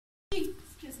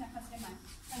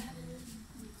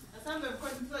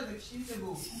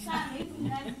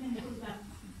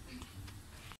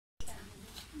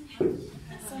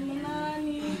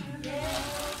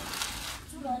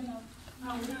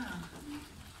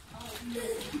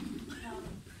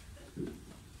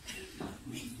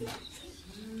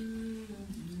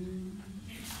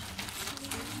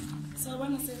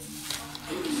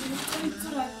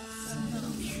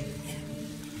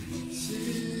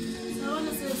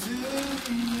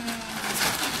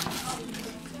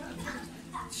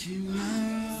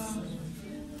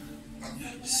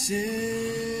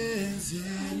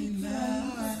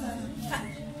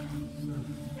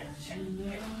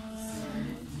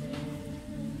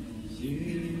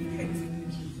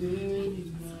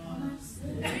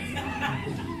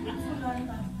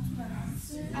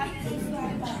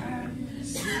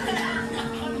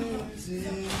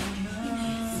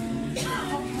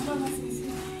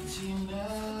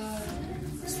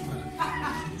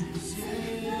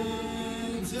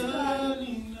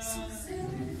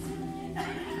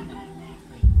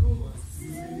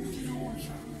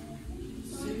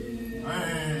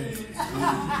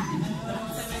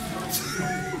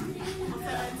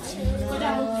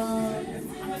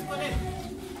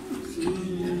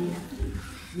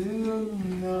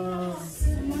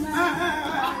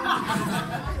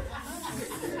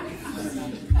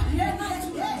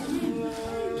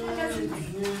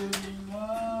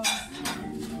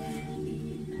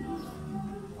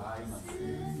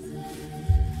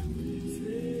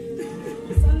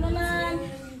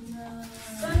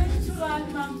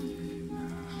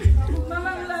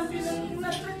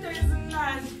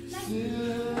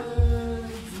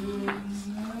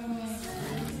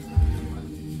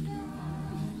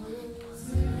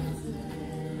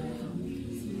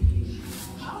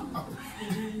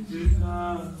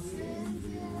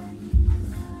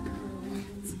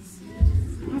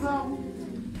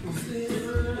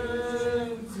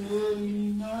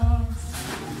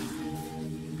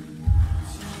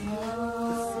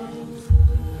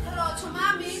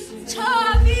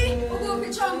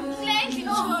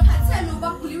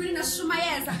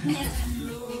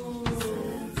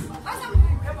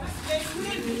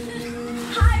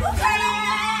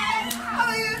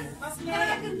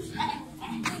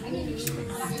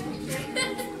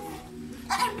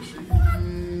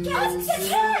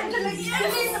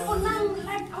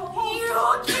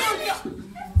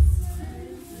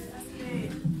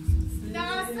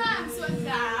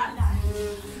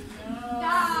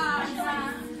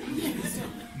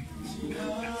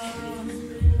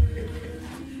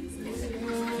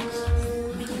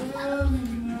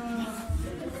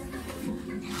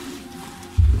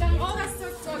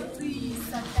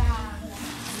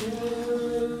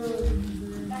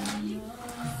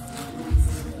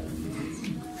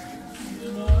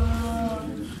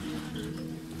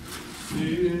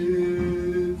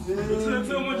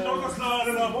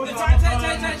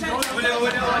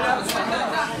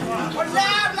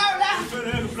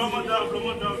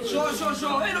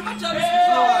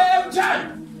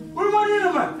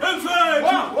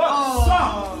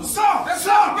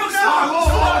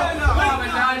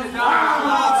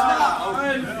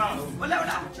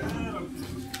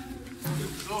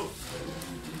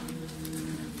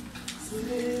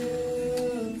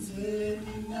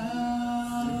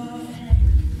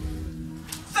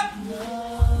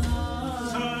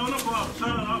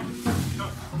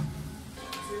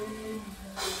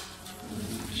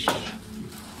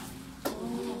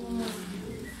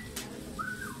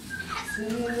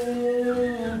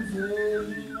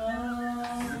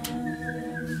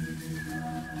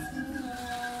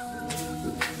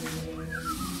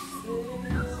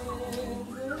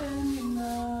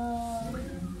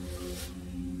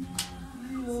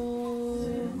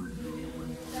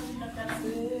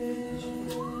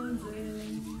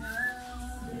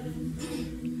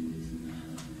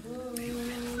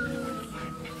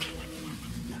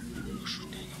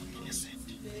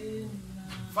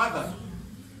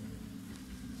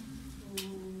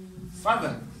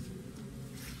Father,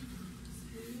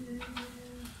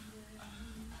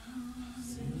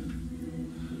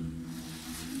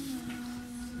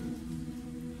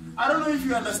 I don't know if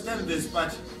you understand this,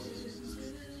 but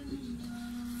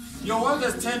your world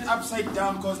has turned upside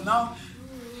down because now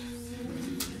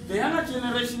the younger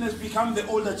generation has become the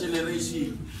older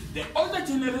generation. The older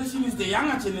generation is the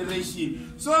younger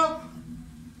generation. So,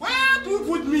 where do you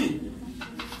put me?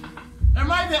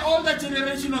 Am I the older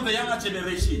generation or the younger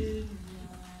generation?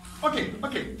 Okay,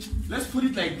 let's put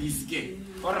it like this, okay?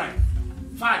 Alright,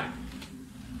 fine.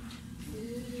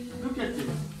 Look at this.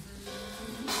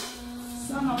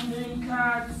 Some are playing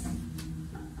cards.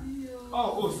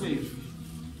 Oh, safe.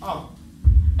 Oh.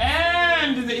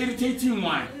 And the irritating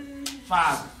one.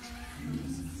 Father.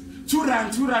 2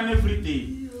 rand every day.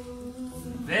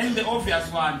 Then the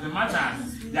obvious one, the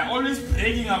mothers, they are always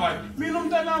bragging about,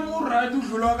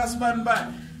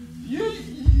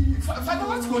 Father,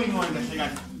 what's going on?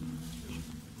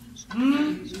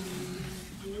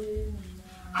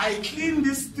 I clean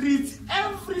the streets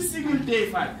every single day,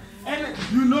 Father. And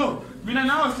you know, you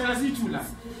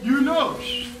know,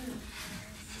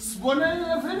 it's a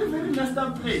very, very messed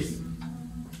up place.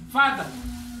 Father.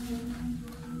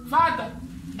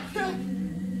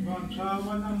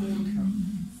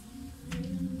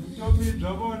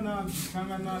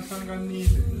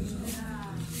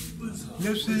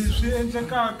 Leswi swi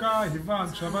endlekaka hi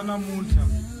vantshwa va namuntlha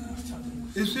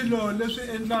I swilo leswi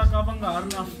endlaka va nga ha ri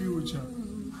na future.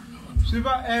 Swi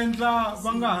va endla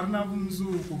va nga ha ri na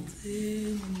vumundzuku.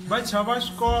 Va chava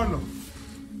xikolo,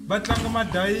 va tlanga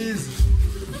madayizi,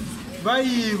 va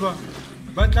yiva,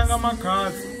 va tlanga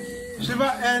makhadzi. Swi va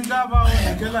endla va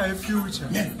onhekela hi future.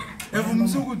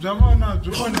 Vumundzuku bya vona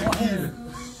byi onhekile.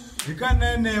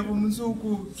 Hikanene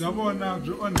vumundzuku bya vona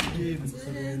byi onhekile.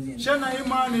 Xana I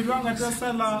mani loyi a nga ta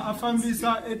sala a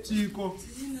fambisa etiko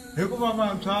hikuva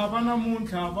vantshwa va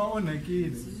namuntlha va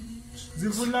onhekile. Ndzi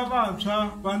vula vantshwa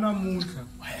va namuntlha.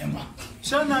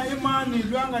 Xana I mani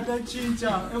loyi a nga ta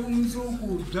cinca vumundzuku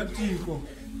bya tiko?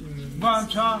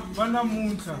 Vantshwa va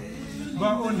namuntlha va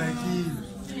onhekile.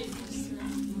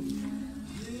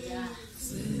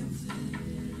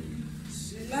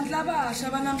 Bantu labasha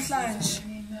banamhlanje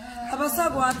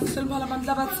abasakwazi ukuhlonipha abantu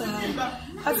abadala.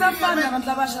 Asafani nabantu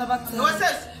labasha abadala.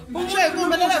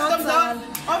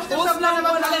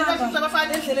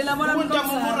 Endleleni abona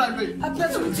umntwana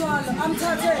aphethe umthwalo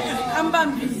amthathe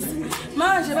ambambise.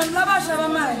 Manje bantu labasha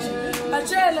bamanje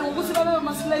batshele ngokuthi babe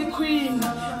ama-slay queen,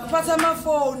 baphathe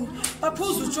amafoni,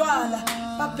 baphuze utshwala,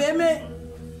 babheme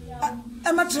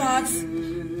ama-drugs.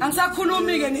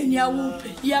 Angisakhulumi-ke ngenyawuphe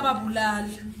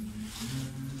iyababulala.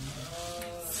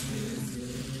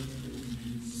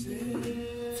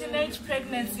 Teenage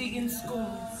pregnancy in school.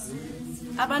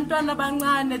 Abantwana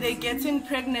bancane, they're getting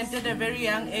pregnant at a very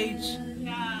young age,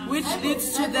 which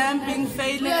leads to them being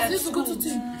failing at school.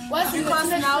 Because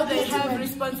now they have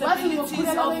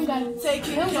responsibilities of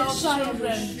taking care of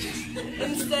children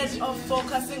instead of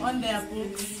focusing on their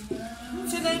books.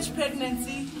 Teenage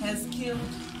pregnancy has killed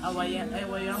our young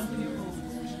people.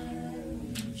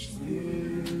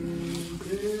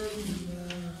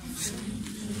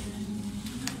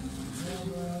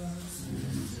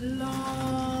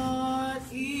 Lord,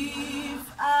 if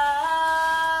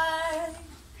I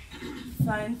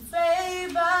find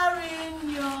favor in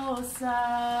your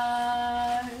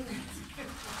sight,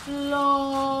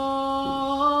 Lord,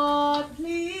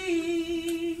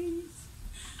 please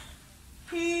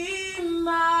hear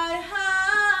my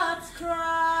heart's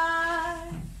cry.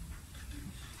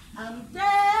 I'm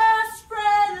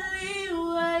desperately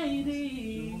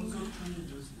waiting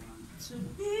to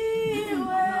be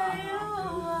where you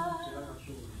are.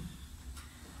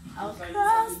 I'll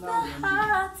cross the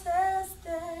hottest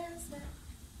desert.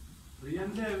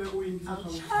 I'll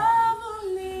travel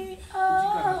near for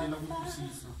your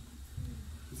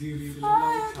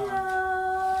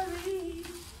glory.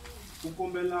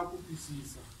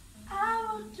 I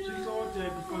will do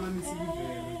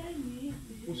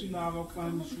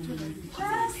anything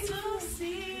just to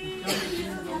see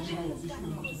you,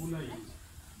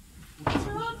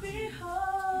 to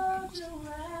behold you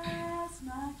as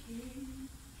my King.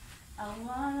 I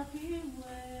wanna be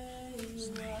where you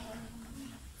are.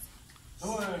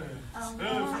 I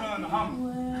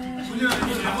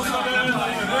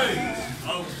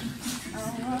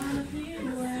wanna be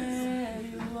where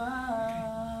you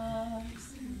are.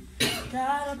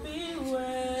 Gotta be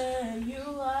where you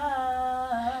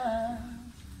are.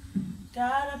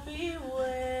 Gotta be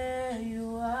where you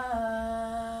are.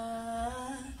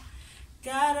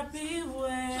 Gotta be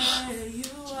where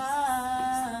you are.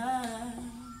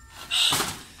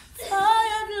 For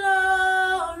your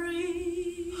glory,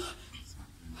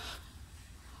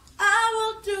 I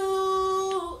will do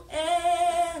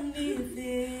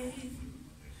anything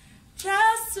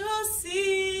just to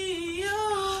see you,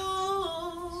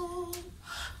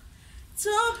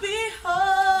 to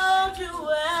behold you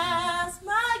as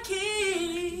my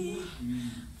King.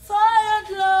 For your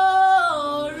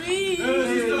glory, I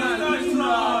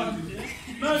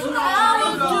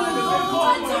will do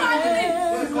anything.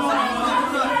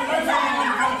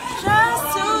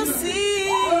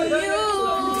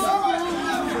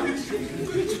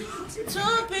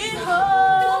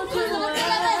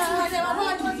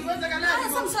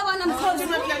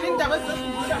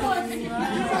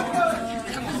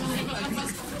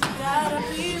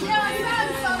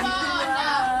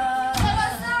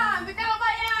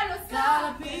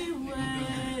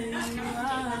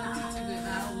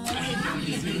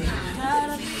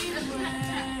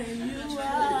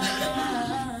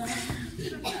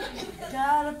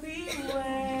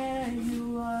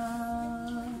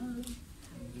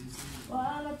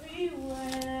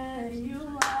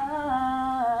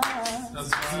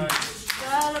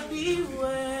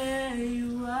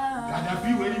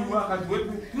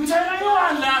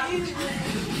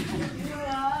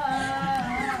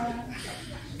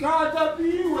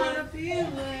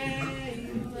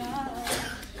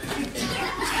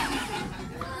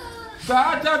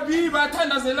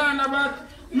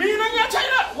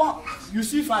 You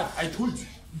see, Father, I told you.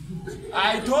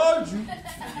 I told you.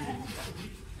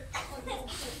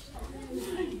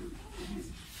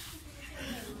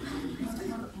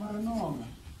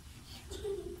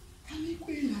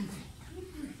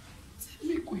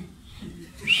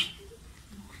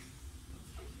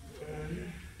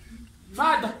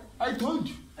 Father, I told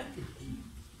you.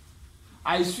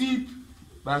 I sweep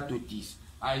back to this.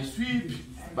 I sweep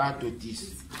back to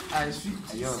this. I sweep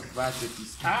back to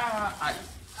this.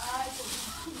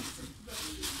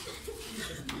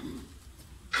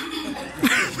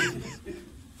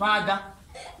 Father,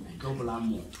 double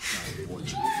ammo.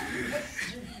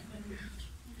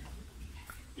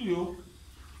 You.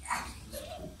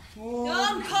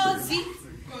 Mkhosi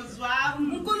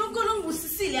wami uNkulunkulu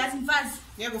ungibusisile yazi mfazi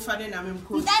ngeke ufane nami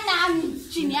mkhosi mntanami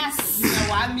genius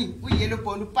wami uyelo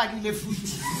bhola upakile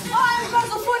futhi mkhosi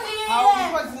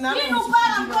ufundile yini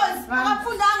ubala mkhosi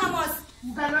akafundanga mos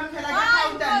ukana phela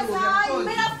ka-counter mkhosi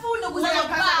mina funda ukuze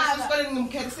ngibala esikoleni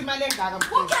ngimkhetha imali engaka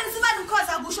ukukhetha imali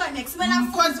mkhosi akusho next mina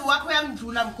mkhosi wakho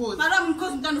uyangidlula mkhosi mara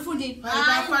mkhosi mntana ufundile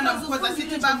bafana mkhosi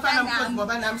asithi bafana mkhosi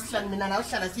ngoba nami sihlala mina nawe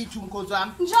uhlala sithi umkhosi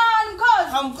wami njani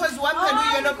mkhosi mkhosi wami phela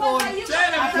uyelo bhola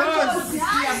Tshela mkhosi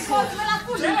mina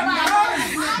funda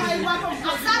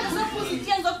asanda sofuza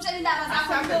itiye ngokutshela indaba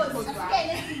zakho mkhosi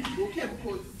okay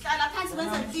mkhosi hlala phansi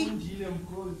wenza itiye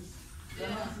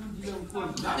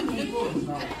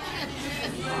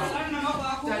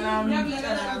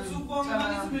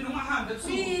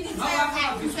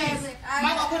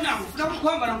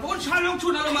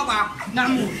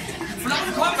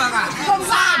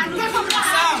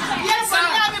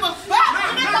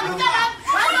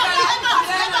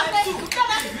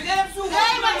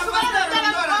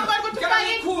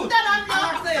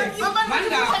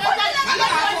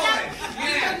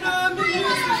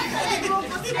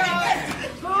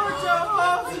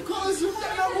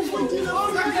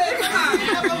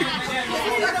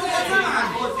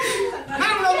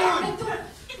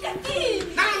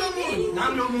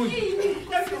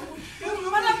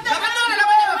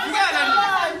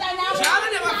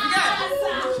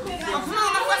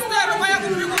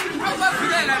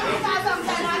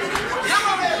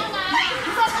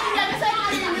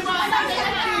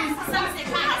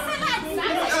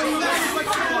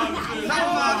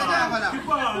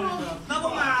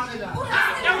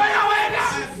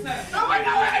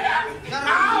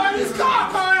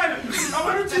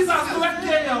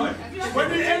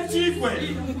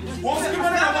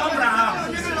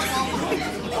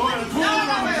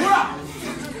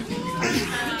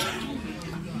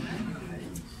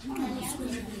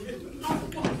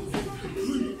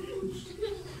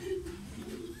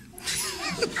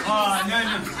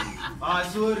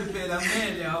sorry phela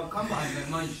kumele awukhambane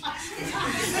manje.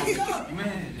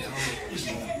 Kumele.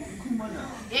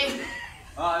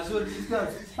 Sorry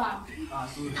isikhathi.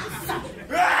 Sorry.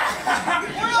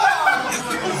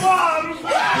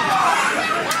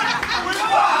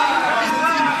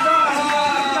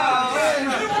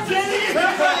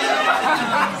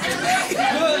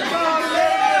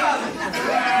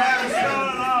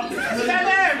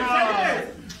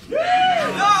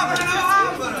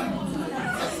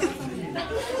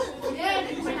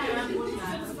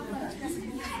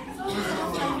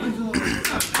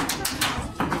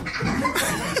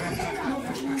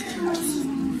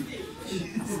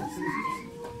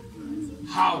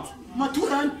 How?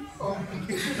 Maturan.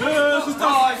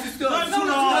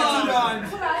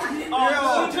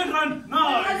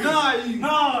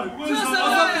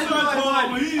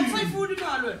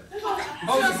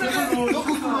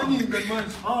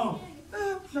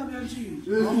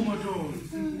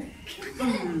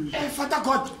 Father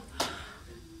God.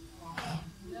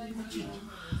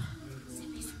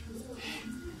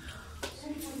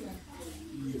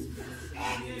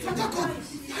 Father God,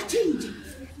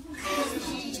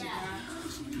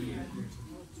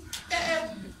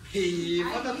 hey,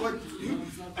 Father God,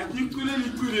 I think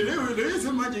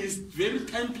somebody is very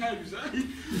kind times.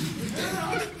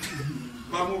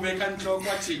 Mamu mekan talk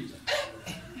watching.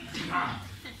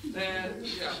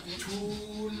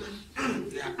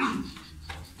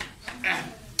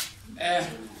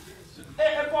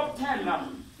 Pop tell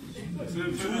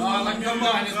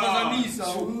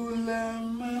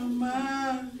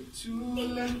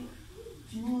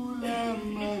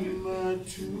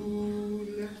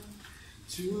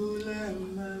Chula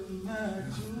mama,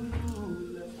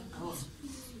 chula mama,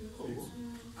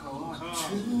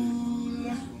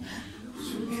 chula.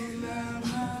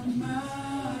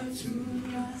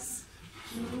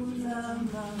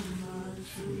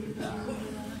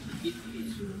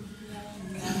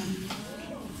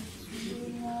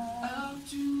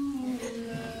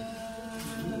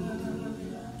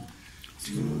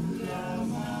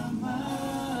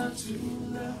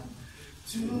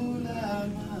 Tula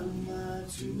mama,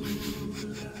 tula,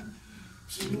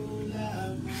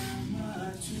 tula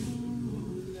mama,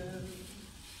 tula,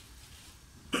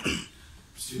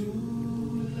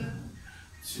 tula,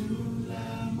 tula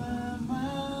mama,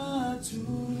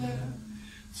 tula,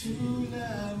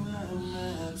 tula mama,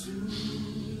 tula,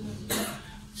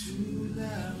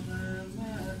 tula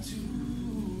mama,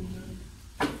 tula.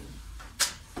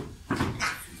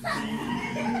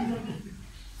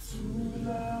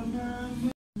 Tula mama,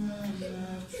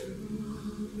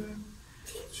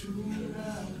 tula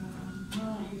mama,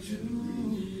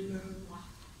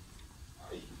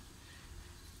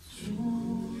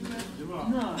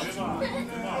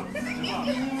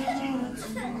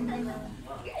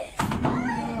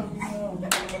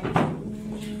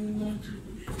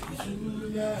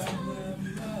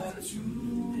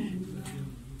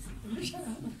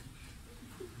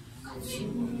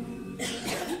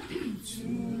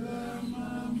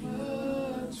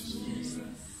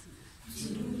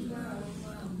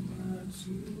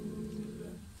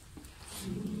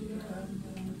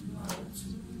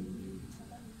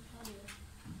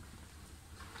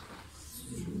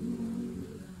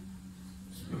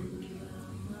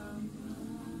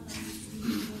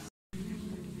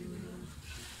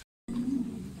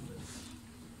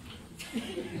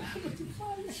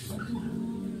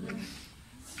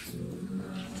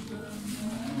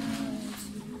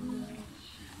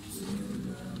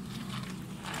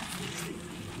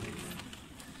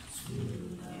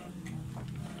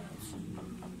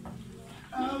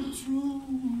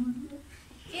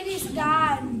 It is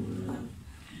done.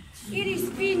 It is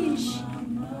finished.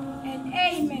 And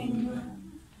amen.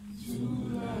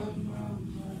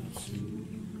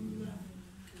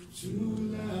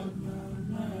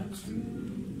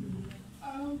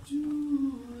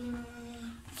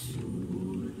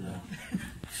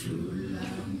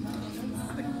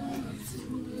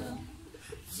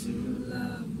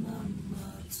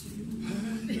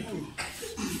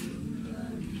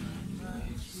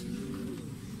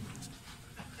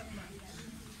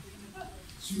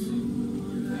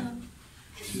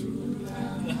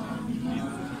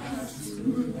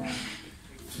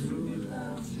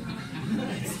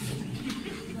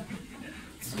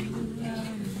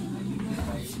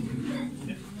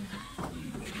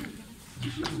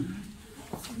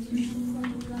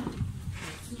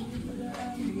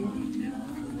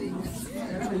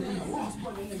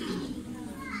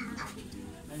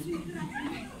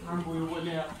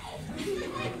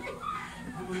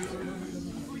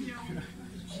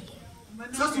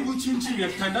 Sasa ukuchinchile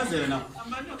kuthandazela.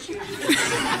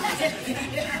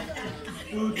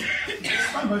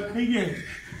 Bamba kike.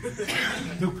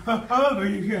 Dokupapa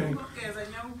kike.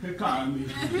 Kekami.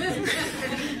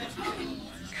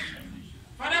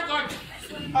 Father God.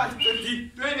 Ah,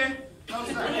 20.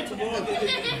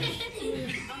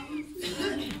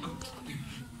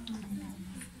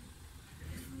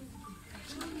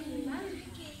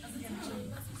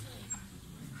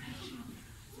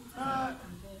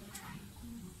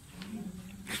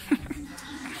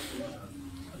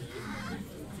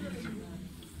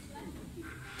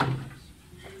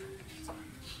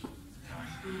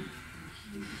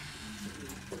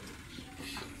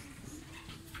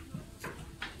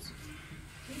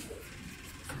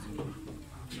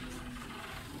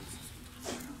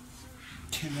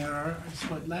 Camera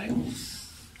spotlight.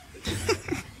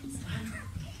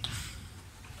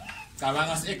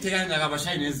 Cabanga acting nga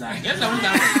abashayini ezakhe. Ngenza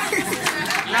undaba.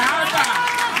 Lapha.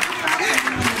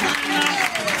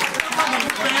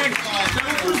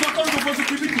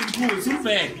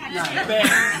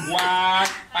 What?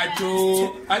 I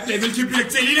tell you,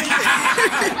 thank you.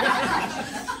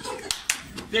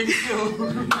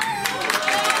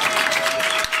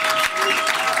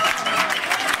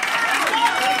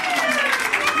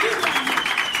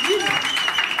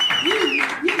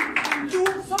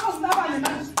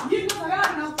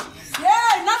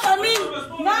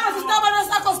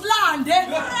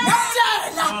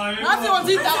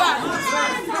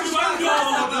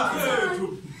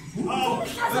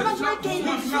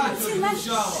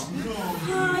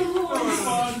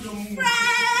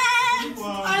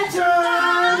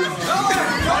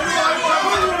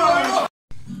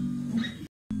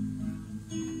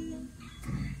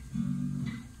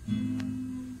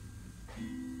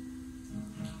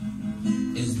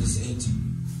 Is this it?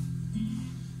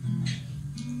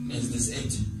 Is this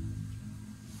it?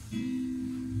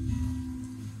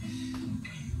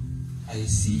 I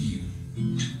see you.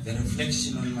 The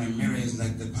reflection on my mirror is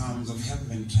like the palms of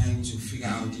heaven, trying to figure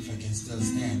out if I can still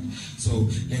stand. So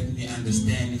let me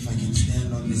understand if I can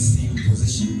stand on the same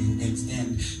position you can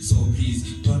stand. So please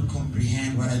don't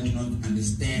comprehend what I do not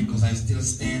understand, because I still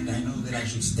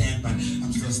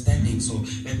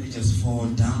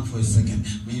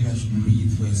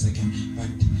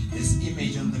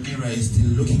is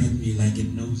still looking at me like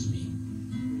it knows me.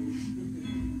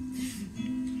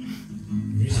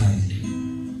 Really?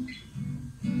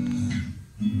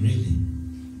 Really?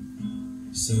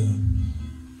 So,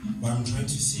 what I'm trying to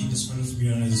see in this front of me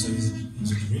is it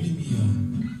really me or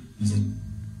is it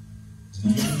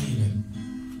really me then?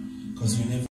 Because we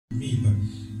never me, but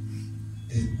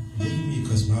it really me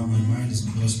because now my mind is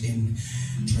closed in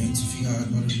trying to figure out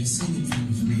what I'm missing in front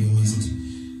of me, or is it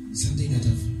something that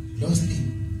I've lost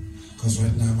in? Because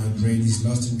right now my brain is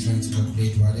lost in trying to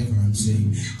calculate whatever I'm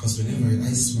saying. Because whenever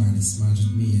I smile, it smiles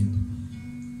with me. And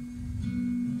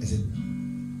is it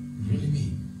really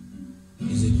me?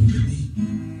 Is it really me?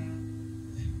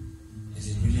 Is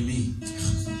it really me?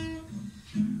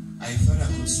 I thought I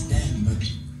could stand, but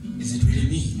is it really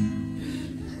me?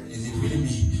 Is it really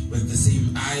me? With the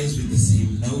same eyes, with the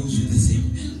same nose, with the same...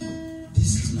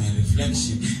 This is my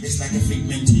reflection. It's like a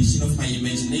fragmentation of my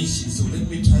imagination. So let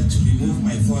me try to remove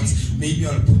my thoughts. Maybe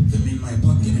I'll put them in my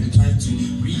pocket and try to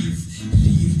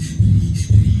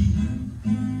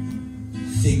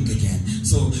think again.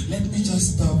 So let me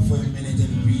just stop for a minute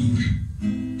and breathe.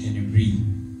 Can you breathe?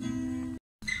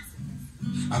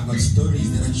 I've got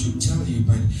stories that I should tell you,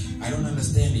 but I don't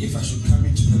understand if I should come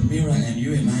into the mirror and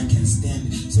you and I can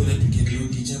stand so that we can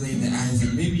look each other in the eyes,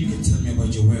 and maybe you can tell me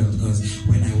about your world, because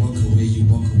when I walk away, you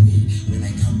walk away. When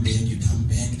I come back, you come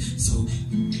back. So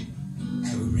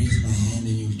I will raise my hand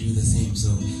and you'll do the same.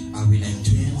 So are we like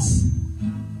twins?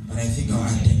 But I think our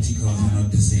identicals are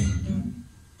not the same.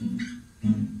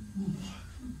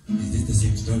 Is this the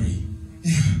same story?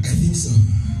 Yeah, I think so.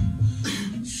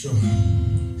 Sure.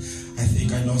 I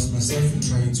think I lost myself in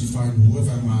trying to find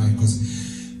whoever am I, because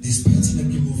this pattern that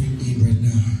we're moving in right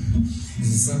now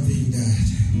is something that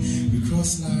we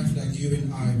cross life like you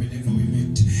and I whenever we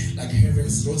met. Like heaven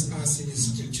wrote us in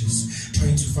his scriptures,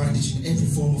 trying to find it in every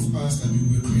form of us that we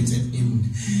were created in.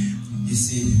 You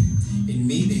see, in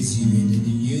me there's you, and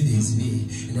in you there's me.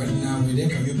 And right now,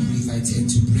 whenever you breathe, I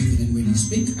tend to breathe, and when you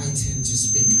speak, I tend to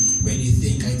speak. When you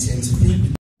think, I tend to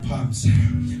think.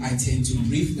 I tend to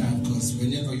breathe now, because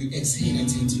whenever you exhale, I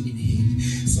tend to inhale.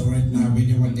 So right now,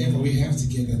 whatever we have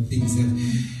together, things that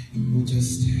will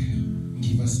just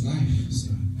give us life.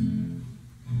 So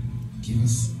give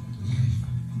us life.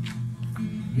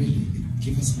 Really,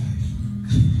 give us life.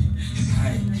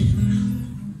 Hi.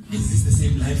 Is this the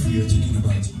same life we were talking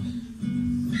about?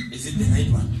 Is it the right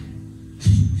one?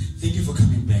 Thank you for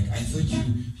coming back. I thought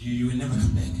you would never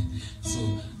come back.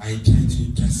 So I tried to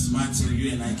dress smart so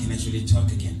you and I can actually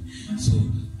talk again.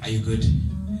 So are you good?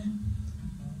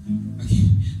 Okay,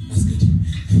 that's good.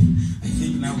 I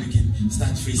think now we can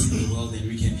start facing the world, and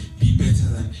we can be better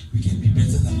than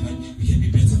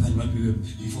what we were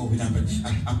before we done. But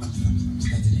I'm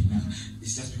stuttering now.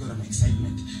 It's just because of my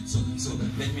excitement. So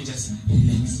let me just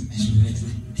relax. I should relax.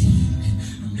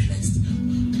 I'm relaxed.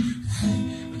 Hi.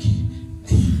 Okay.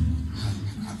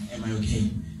 Am I okay?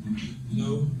 No,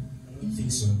 I don't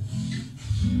think so. I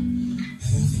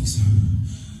don't think so.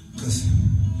 Because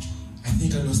I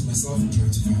think I lost myself in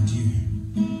trying to find you.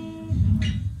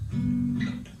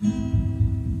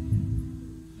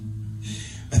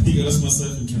 I think I lost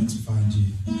myself in trying to find you.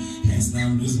 Hence now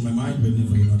I'm losing my mind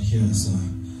whenever you're not here. So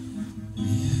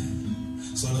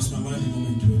yeah. So I lost my mind the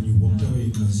moment when you walked away,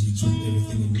 because you took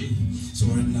everything in me. So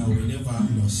right now, whenever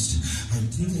I'm lost, I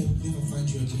think I'll never find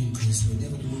you again, because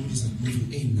whenever the moment is moving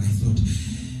in, I thought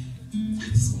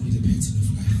this is only the pattern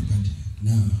of life. But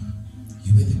now,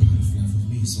 you were the part of life of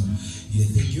me. So you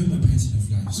think you're my pattern of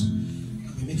life. So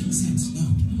am I making sense? No.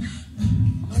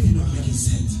 No, you're not making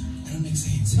sense. I don't make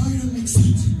sense. No, you don't make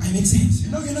sense. I make sense.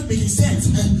 No, you're not making sense.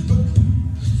 But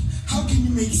how can you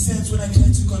make sense when I try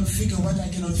to configure what I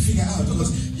cannot figure out?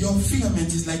 Because your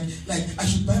figurement is like I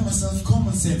should buy myself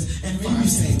common sense, and when you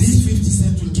say this 50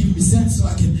 cents will give me sense, so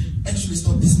I can actually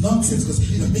stop this nonsense, because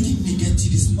you're making me get to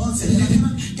this nonsense, and I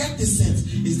cannot get this sense.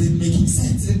 Is that making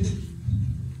sense?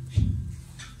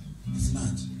 It's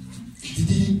not. It's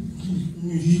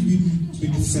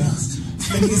making sense.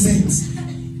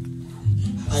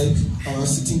 I was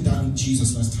sitting down with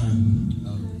Jesus last time.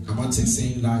 I'm not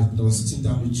saying lies, but I was sitting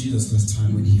down with Jesus last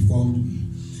time when he formed me.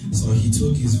 So he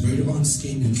took his very own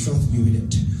skin and clothed me with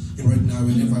it. And right now,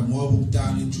 whenever I walk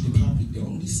down into the public, they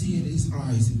only see it in his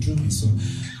eyes and through me. So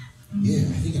yeah,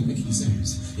 I think I'm making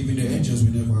sense. Even the angels,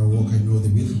 whenever I walk, I know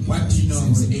they're with me. What do you know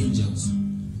about angels?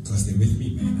 Because they're with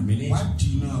me, man. I mean, what do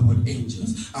you know about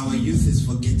angels? Our youth is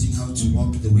forgetting how to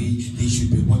walk the way they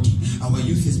should be walking. Our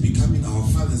youth is becoming our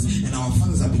fathers, and our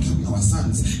fathers are becoming our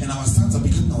sons, and our sons are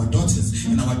becoming our daughters,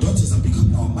 and our daughters are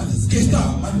becoming our mothers. Okay,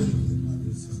 stop.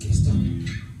 Okay, stop.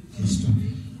 Okay, stop.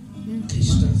 Okay,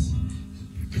 stop.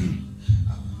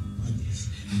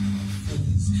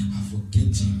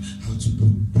 forgetting how to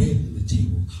put bread on the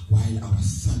table, while our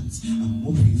sons are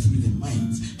moving through the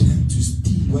mines, trying to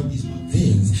steal what is not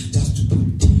theirs, just to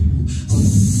put table on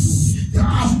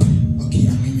Stop! Okay,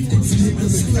 I'm even confusing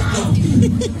myself.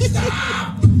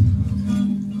 Stop!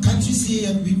 Can't you see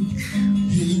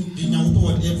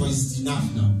whatever is enough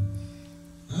now?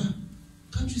 Huh?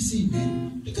 Can't you see,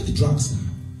 man? Look at the drugs now.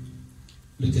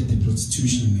 Look at the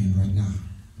prostitution, man, right now.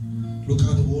 Look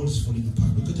how the world is falling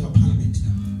apart. Look at our parliament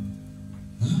now.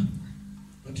 Huh?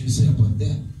 What do you say about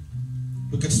that?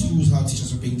 Look at schools, how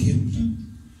teachers are being killed.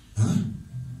 Huh?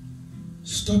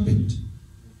 Stop it.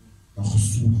 Now.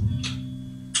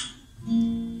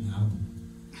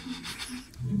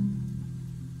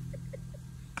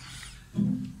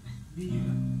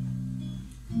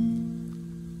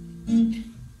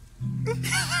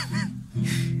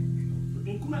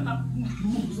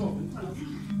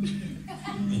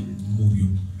 Move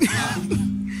you.